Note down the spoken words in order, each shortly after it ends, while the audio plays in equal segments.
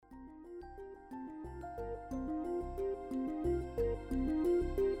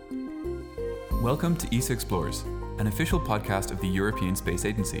Welcome to ESA Explores, an official podcast of the European Space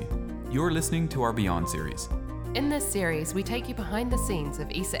Agency. You're listening to our Beyond series. In this series, we take you behind the scenes of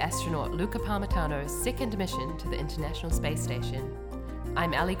ESA astronaut Luca Parmitano's second mission to the International Space Station.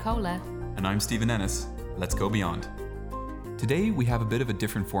 I'm Ali Koehler. And I'm Stephen Ennis. Let's go beyond. Today, we have a bit of a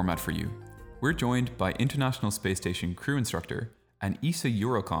different format for you. We're joined by International Space Station crew instructor and ESA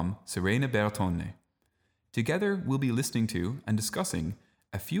Eurocom Serena Bertone. Together, we'll be listening to and discussing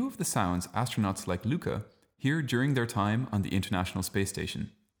a few of the sounds astronauts like Luca hear during their time on the International Space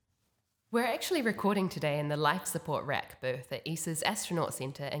Station. We're actually recording today in the Life Support Rack booth at ESA's Astronaut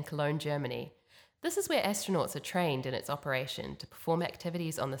Center in Cologne, Germany. This is where astronauts are trained in its operation to perform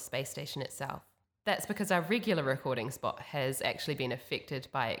activities on the space station itself. That's because our regular recording spot has actually been affected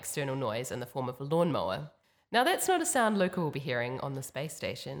by external noise in the form of a lawnmower. Now that's not a sound Luca will be hearing on the space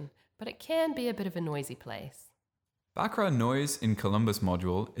station, but it can be a bit of a noisy place. Background noise in Columbus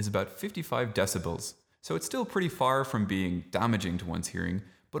module is about 55 decibels, so it's still pretty far from being damaging to one's hearing,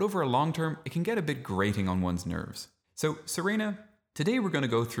 but over a long term, it can get a bit grating on one's nerves. So, Serena, today we're going to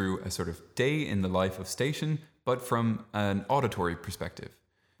go through a sort of day in the life of station, but from an auditory perspective.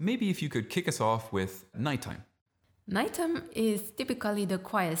 Maybe if you could kick us off with nighttime. Nighttime is typically the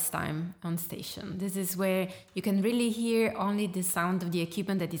quietest time on station. This is where you can really hear only the sound of the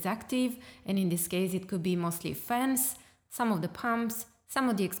equipment that is active, and in this case it could be mostly fans, some of the pumps, some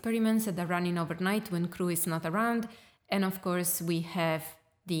of the experiments that are running overnight when crew is not around, and of course we have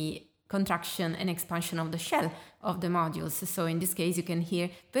the contraction and expansion of the shell of the modules. So in this case you can hear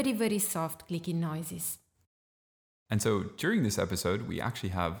very, very soft clicking noises. And so during this episode, we actually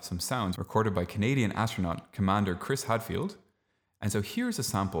have some sounds recorded by Canadian astronaut Commander Chris Hadfield. And so here's a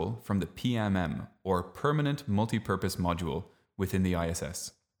sample from the PMM, or Permanent Multipurpose Module, within the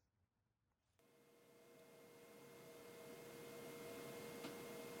ISS.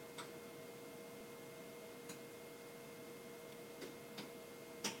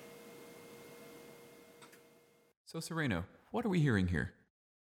 So Serena, what are we hearing here?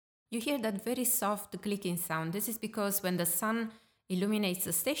 You hear that very soft clicking sound. This is because when the sun illuminates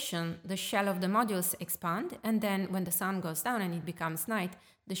the station, the shell of the modules expand, and then when the sun goes down and it becomes night,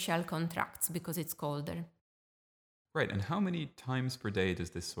 the shell contracts because it's colder. Right, and how many times per day does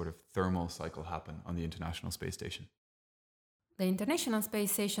this sort of thermal cycle happen on the International Space Station? The International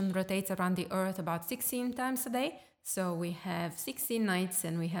Space Station rotates around the Earth about 16 times a day, so we have 16 nights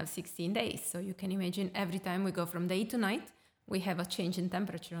and we have 16 days. So you can imagine every time we go from day to night, we have a change in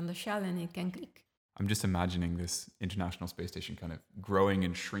temperature on the shell and it can click. I'm just imagining this International Space Station kind of growing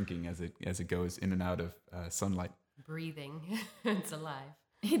and shrinking as it goes in and out of sunlight. Breathing. It's alive.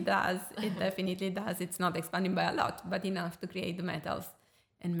 It does. It definitely does. It's not expanding by a lot, but enough to create the metals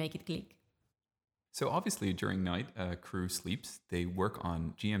and make it click. So obviously during night, crew sleeps. They work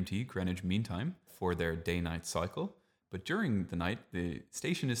on GMT, Greenwich Mean Time, for their day-night cycle. But during the night, the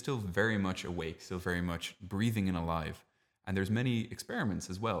station is still very much awake, still very much breathing and alive. And there's many experiments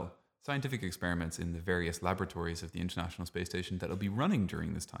as well, scientific experiments in the various laboratories of the International Space Station that'll be running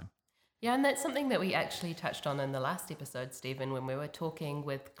during this time. Yeah, and that's something that we actually touched on in the last episode, Stephen, when we were talking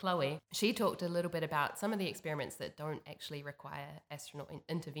with Chloe. She talked a little bit about some of the experiments that don't actually require astronaut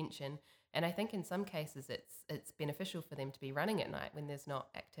intervention. And I think in some cases it's beneficial for them to be running at night when there's not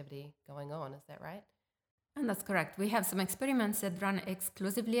activity going on. Is that right? And that's correct. We have some experiments that run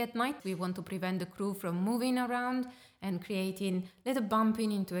exclusively at night. We want to prevent the crew from moving around and creating little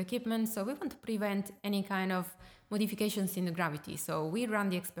bumping into equipment. So we want to prevent any kind of modifications in the gravity. So we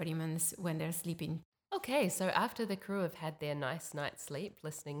run the experiments when they're sleeping. Okay, so after the crew have had their nice night's sleep,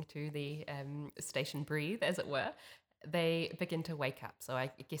 listening to the station breathe, as it were, they begin to wake up. So I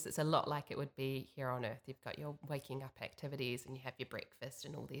guess it's a lot like it would be here on Earth. You've got your waking up activities and you have your breakfast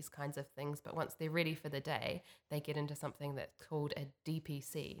and all these kinds of things. But once they're ready for the day, they get into something that's called a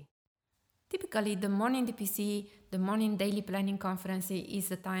DPC. Typically, the morning DPC, the morning daily planning conference, is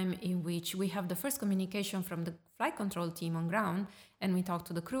the time in which we have the first communication from the flight control team on ground, and we talk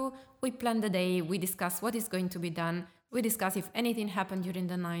to the crew, we plan the day, we discuss what is going to be done, we discuss if anything happened during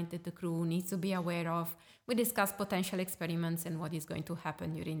the night that the crew needs to be aware of, we discuss potential experiments and what is going to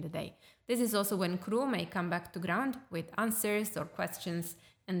happen during the day. This is also when crew may come back to ground with answers or questions,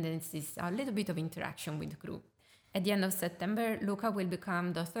 and this is a little bit of interaction with the crew. At the end of September, Luca will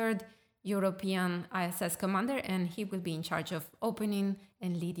become the third European ISS commander, and he will be in charge of opening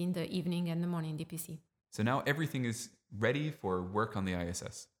and leading the evening and the morning DPC. So now everything is ready for work on the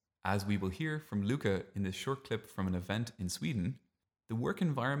ISS. As we will hear from Luca in this short clip from an event in Sweden, the work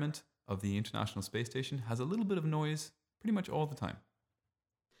environment of the International Space Station has a little bit of noise pretty much all the time.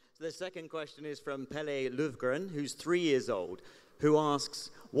 The second question is from Pele Louvgren, who's 3 years old, who asks,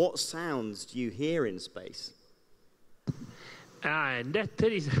 what sounds do you hear in space? And that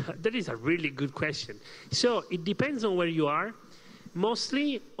is a really good question. So it depends on where you are.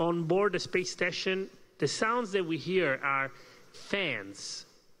 Mostly on board the space station, the sounds that we hear are fans,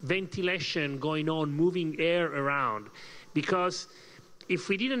 ventilation going on, moving air around. Because if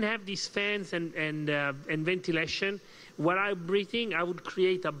we didn't have these fans and ventilation, what I'm breathing, I would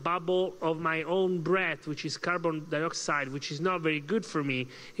create a bubble of my own breath, which is carbon dioxide, which is not very good for me.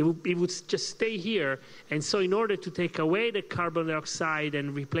 It would just stay here. And so in order to take away the carbon dioxide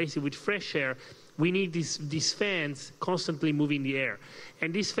and replace it with fresh air, we need these fans constantly moving the air.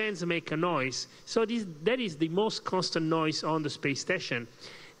 And these fans make a noise. So that is the most constant noise on the space station.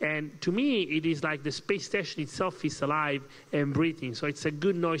 And to me, it is like the space station itself is alive and breathing. So it's a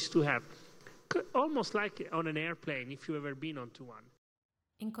good noise to have. Almost like on an airplane, if you've ever been onto one.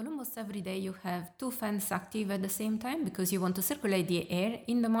 In Columbus, every day you have 2 fans active at the same time because you want to circulate the air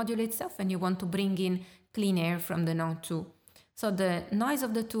in the module itself and you want to bring in clean air from the node too. So the noise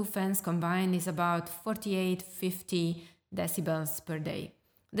of the 2 fans combined is about 48-50 decibels per day.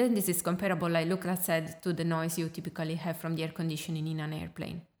 Then this is comparable, like Luca said, to the noise you typically have from the air conditioning in an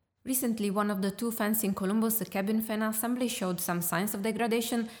airplane. Recently, one of the 2 fans in Columbus, the cabin fan assembly, showed some signs of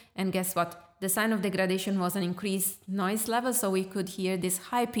degradation, and guess what? The sign of degradation was an increased noise level, so we could hear this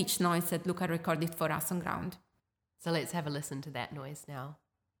high-pitched noise that Luca recorded for us on ground. So let's have a listen to that noise now.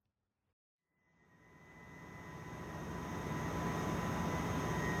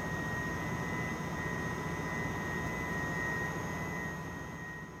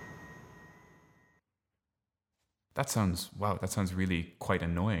 That sounds really quite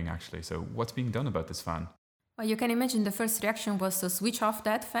annoying, actually. So what's being done about this fan? Well, you can imagine the first reaction was to switch off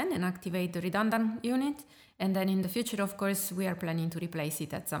that fan and activate the redundant unit. And then in the future, of course, we are planning to replace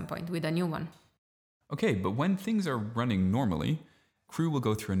it at some point with a new one. Okay, but when things are running normally, crew will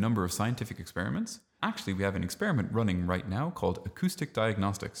go through a number of scientific experiments. Actually, we have an experiment running right now called acoustic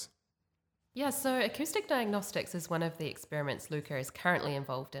diagnostics. Yeah, so acoustic diagnostics is one of the experiments Luca is currently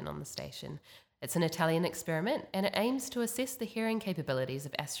involved in on the station. It's an Italian experiment, and it aims to assess the hearing capabilities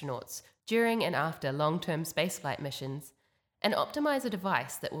of astronauts during and after long-term spaceflight missions, and optimize a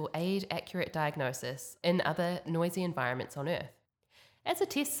device that will aid accurate diagnosis in other noisy environments on Earth. As a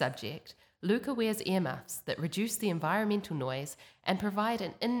test subject, Luca wears earmuffs that reduce the environmental noise and provide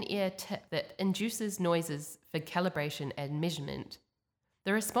an in-ear tip that induces noises for calibration and measurement.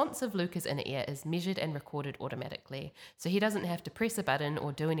 The response of Luca's inner ear is measured and recorded automatically, so he doesn't have to press a button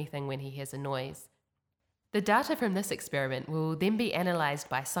or do anything when he hears a noise. The data from this experiment will then be analysed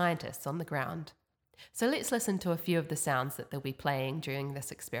by scientists on the ground. So let's listen to a few of the sounds that they'll be playing during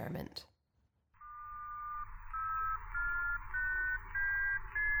this experiment.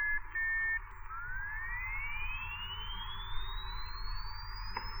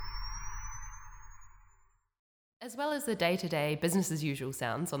 As well as the day-to-day business-as-usual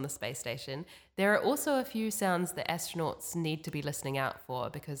sounds on the space station, there are also a few sounds that astronauts need to be listening out for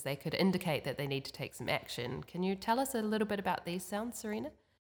because they could indicate that they need to take some action. Can you tell us a little bit about these sounds, Serena?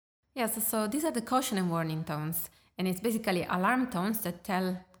 Yes, so these are the caution and warning tones, and it's basically alarm tones that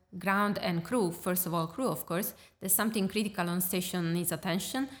tell ground and crew, first of all crew of course, that something critical on station needs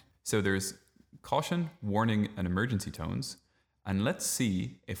attention. So there's caution, warning, and emergency tones. And let's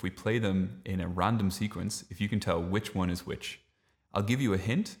see if we play them in a random sequence, if you can tell which one is which. I'll give you a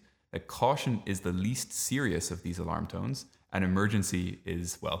hint that caution is the least serious of these alarm tones, and emergency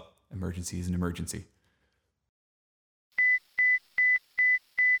is an emergency.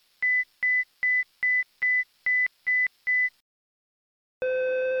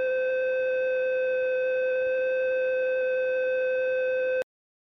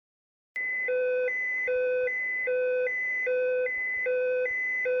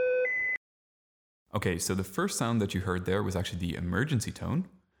 Okay, so the first sound that you heard there was actually the emergency tone.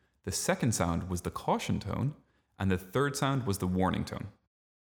 The second sound was the caution tone. And the third sound was the warning tone.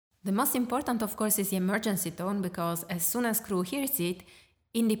 The most important, of course, is the emergency tone, because as soon as crew hears it,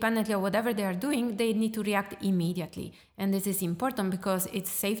 independently of whatever they are doing, they need to react immediately. And this is important because it's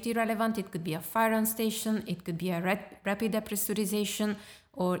safety relevant. It could be a fire on station, it could be a rapid depressurization,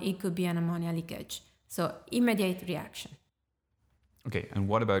 or it could be an ammonia leakage. So immediate reaction. Okay, and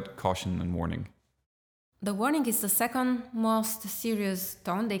what about caution and warning? The warning is the second most serious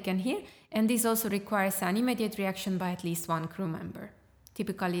tone they can hear, and this also requires an immediate reaction by at least one crew member.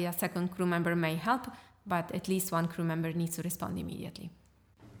 Typically, a second crew member may help, but at least one crew member needs to respond immediately.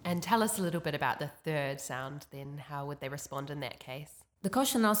 And tell us a little bit about the third sound then. How would they respond in that case? The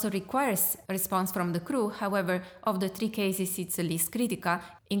caution also requires a response from the crew. However, of the three cases, it's the least critical.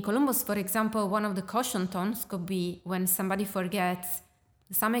 In Columbus, for example, one of the caution tones could be when somebody forgets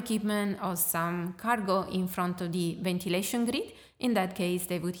some equipment or some cargo in front of the ventilation grid. In that case,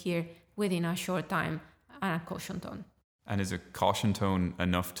 they would hear within a short time a caution tone. And is a caution tone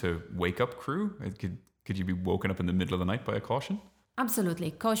enough to wake up crew? Could you be woken up in the middle of the night by a caution?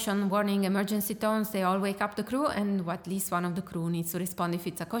 Absolutely. Caution, warning, emergency tones, they all wake up the crew, and at least one of the crew needs to respond if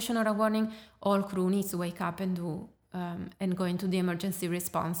it's a caution or a warning. All crew needs to wake up and go into the emergency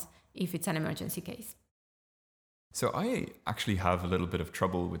response if it's an emergency case. So I actually have a little bit of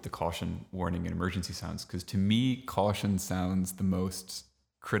trouble with the caution, warning, and emergency sounds, because to me, caution sounds the most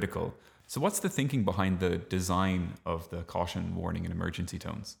critical. So what's the thinking behind the design of the caution, warning, and emergency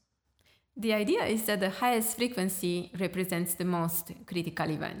tones? The idea is that the highest frequency represents the most critical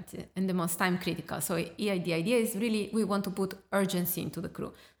event and the most time critical. So the idea is really we want to put urgency into the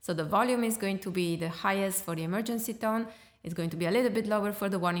crew. So the volume is going to be the highest for the emergency tone. It's going to be a little bit lower for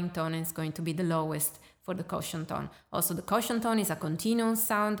the warning tone, and it's going to be the lowest for the caution tone. Also, the caution tone is a continuous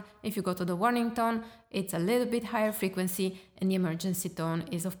sound. If you go to the warning tone, it's a little bit higher frequency, and the emergency tone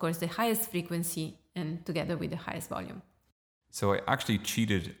is, of course, the highest frequency and together with the highest volume. So I actually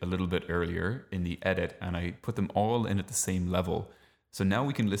cheated a little bit earlier in the edit, and I put them all in at the same level. So now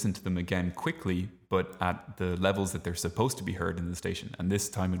we can listen to them again quickly, but at the levels that they're supposed to be heard in the station. And this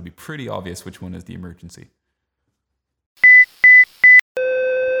time it'll be pretty obvious which one is the emergency.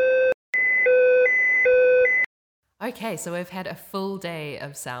 Okay, so we've had a full day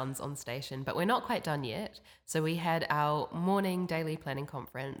of sounds on station, but we're not quite done yet. So we had our morning daily planning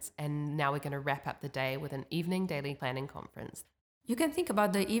conference, and now we're going to wrap up the day with an evening daily planning conference. You can think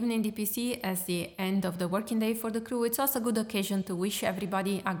about the evening DPC as the end of the working day for the crew. It's also a good occasion to wish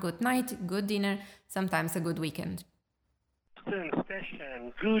everybody a good night, good dinner, sometimes a good weekend. Student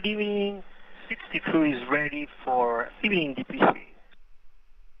station, good evening. 62 is ready for evening DPC.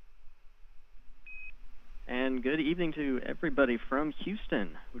 And good evening to everybody from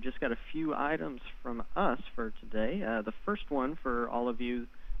Houston. We just got a few items from us for today. The first one for all of you,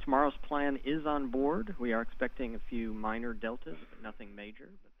 tomorrow's plan is on board. We are expecting a few minor deltas, but nothing major,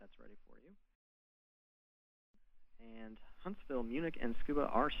 but that's ready for you. And Huntsville, Munich, and Scuba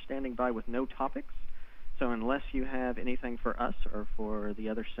are standing by with no topics. So unless you have anything for us or for the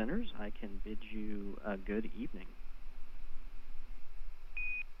other centers, I can bid you a good evening.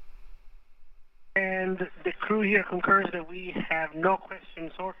 And the crew here concurs that we have no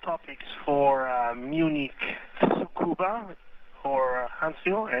questions or topics for Munich, Tsukuba, or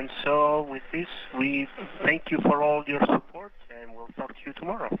Huntsville. And so with this, we thank you for all your support, and we'll talk to you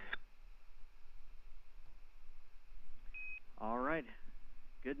tomorrow. All right.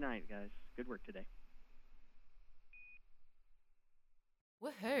 Good night, guys. Good work today.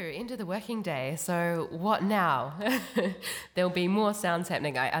 Woohoo, into the working day. So what now? There'll be more sounds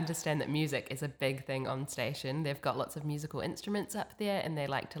happening. I understand that music is a big thing on station. They've got lots of musical instruments up there, and they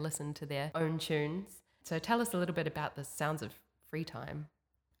like to listen to their own tunes. So tell us a little bit about the sounds of free time.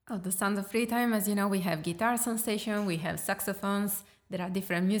 Oh, the sounds of free time, as you know, we have guitars on station, we have saxophones. There are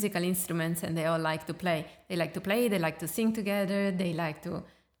different musical instruments, and they all like to play. They like to play, they like to sing together, they like to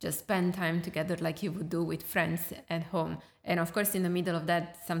just spend time together like you would do with friends at home. And of course, in the middle of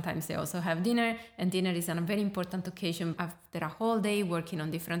that, sometimes they also have dinner, and dinner is a very important occasion. After a whole day working on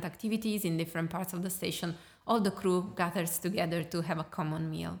different activities in different parts of the station, all the crew gathers together to have a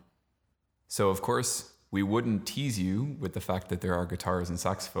common meal. So of course, we wouldn't tease you with the fact that there are guitars and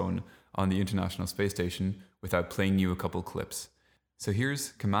saxophone on the International Space Station without playing you a couple clips. So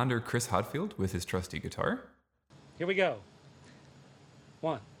here's Commander Chris Hadfield with his trusty guitar. Here we go.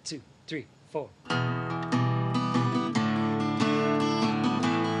 1, 2, 3, 4.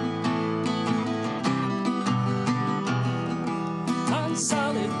 On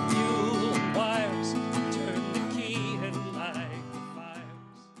solid fuel wires, turn the key and light the fires.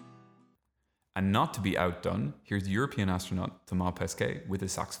 And not to be outdone, here's European astronaut Thomas Pesquet with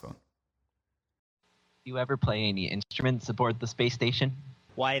his saxophone. Do you ever play any instruments aboard the space station?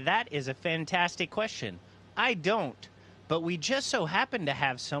 Why, that is a fantastic question. I don't, but we just so happen to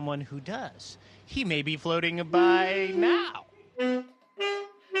have someone who does. He may be floating by now.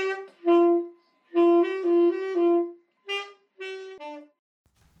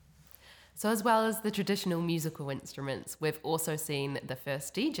 So as well as the traditional musical instruments, we've also seen the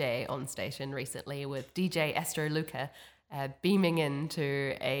first DJ on station recently with DJ Astro Luca beaming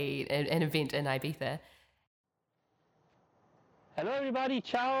into an event in Ibiza. Hello everybody,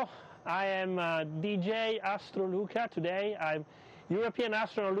 ciao. I am DJ Astro Luca. Today I'm European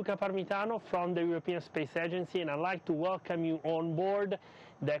astronaut Luca Parmitano from the European Space Agency, and I'd like to welcome you on board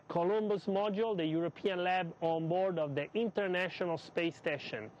the Columbus module, the European lab on board of the International Space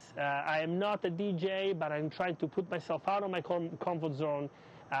Station. I am not a DJ, but I'm trying to put myself out of my comfort zone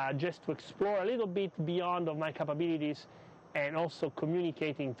just to explore a little bit beyond of my capabilities and also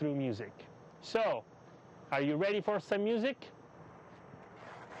communicating through music. So, are you ready for some music?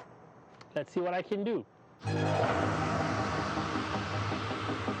 Let's see what I can do.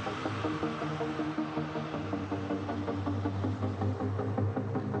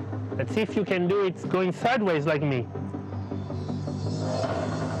 Let's see if you can do it going sideways like me.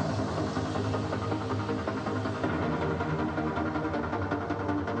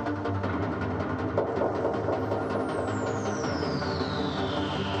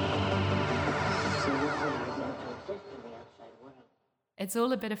 It's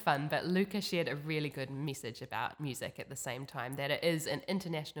all a bit of fun, but Luca shared a really good message about music at the same time, that it is an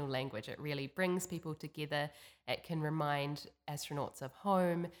international language. It really brings people together. It can remind astronauts of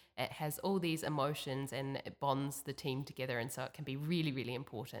home. It has all these emotions and it bonds the team together. And so it can be really, really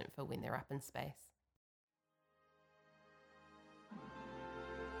important for when they're up in space.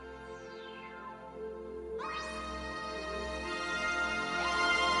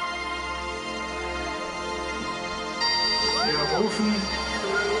 Wir rufen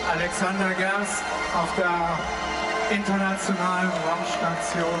Alexander Gerst auf der internationalen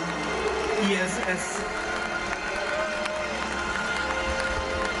Raumstation ISS.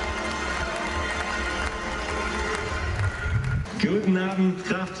 Guten Abend,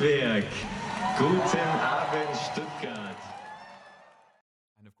 Kraftwerk. Guten Abend, Stuttgart.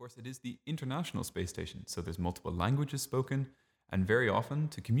 And of course, it is the International Space Station, so there's multiple languages spoken, and very often,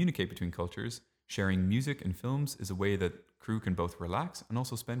 to communicate between cultures, sharing music and films is a way that crew can both relax and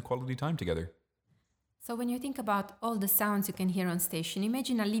also spend quality time together. So when you think about all the sounds you can hear on station,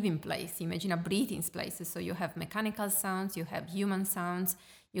 imagine a living place, imagine a breathing place. So you have mechanical sounds, you have human sounds,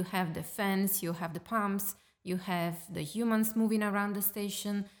 you have the fans, you have the pumps, you have the humans moving around the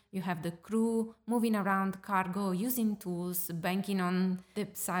station, you have the crew moving around cargo, using tools, banking on the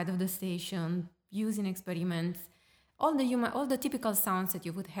side of the station, using experiments, all the typical sounds that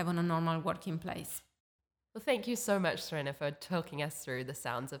you would have on a normal working place. Well, thank you so much, Serena, for talking us through the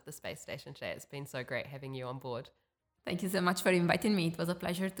sounds of the space station today. It's been so great having you on board. Thank you so much for inviting me. It was a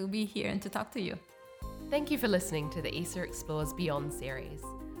pleasure to be here and to talk to you. Thank you for listening to the ESA Explores Beyond series.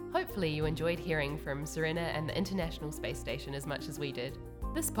 Hopefully you enjoyed hearing from Serena and the International Space Station as much as we did.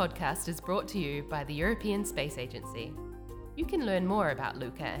 This podcast is brought to you by the European Space Agency. You can learn more about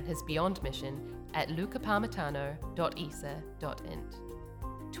Luca and his Beyond mission at lucaparmitano.esa.int.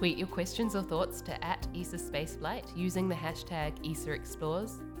 Tweet your questions or thoughts to @ESASpaceflight using the hashtag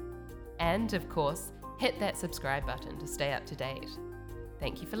ESAExplores. And, of course, hit that subscribe button to stay up to date.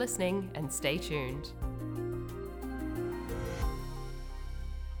 Thank you for listening and stay tuned.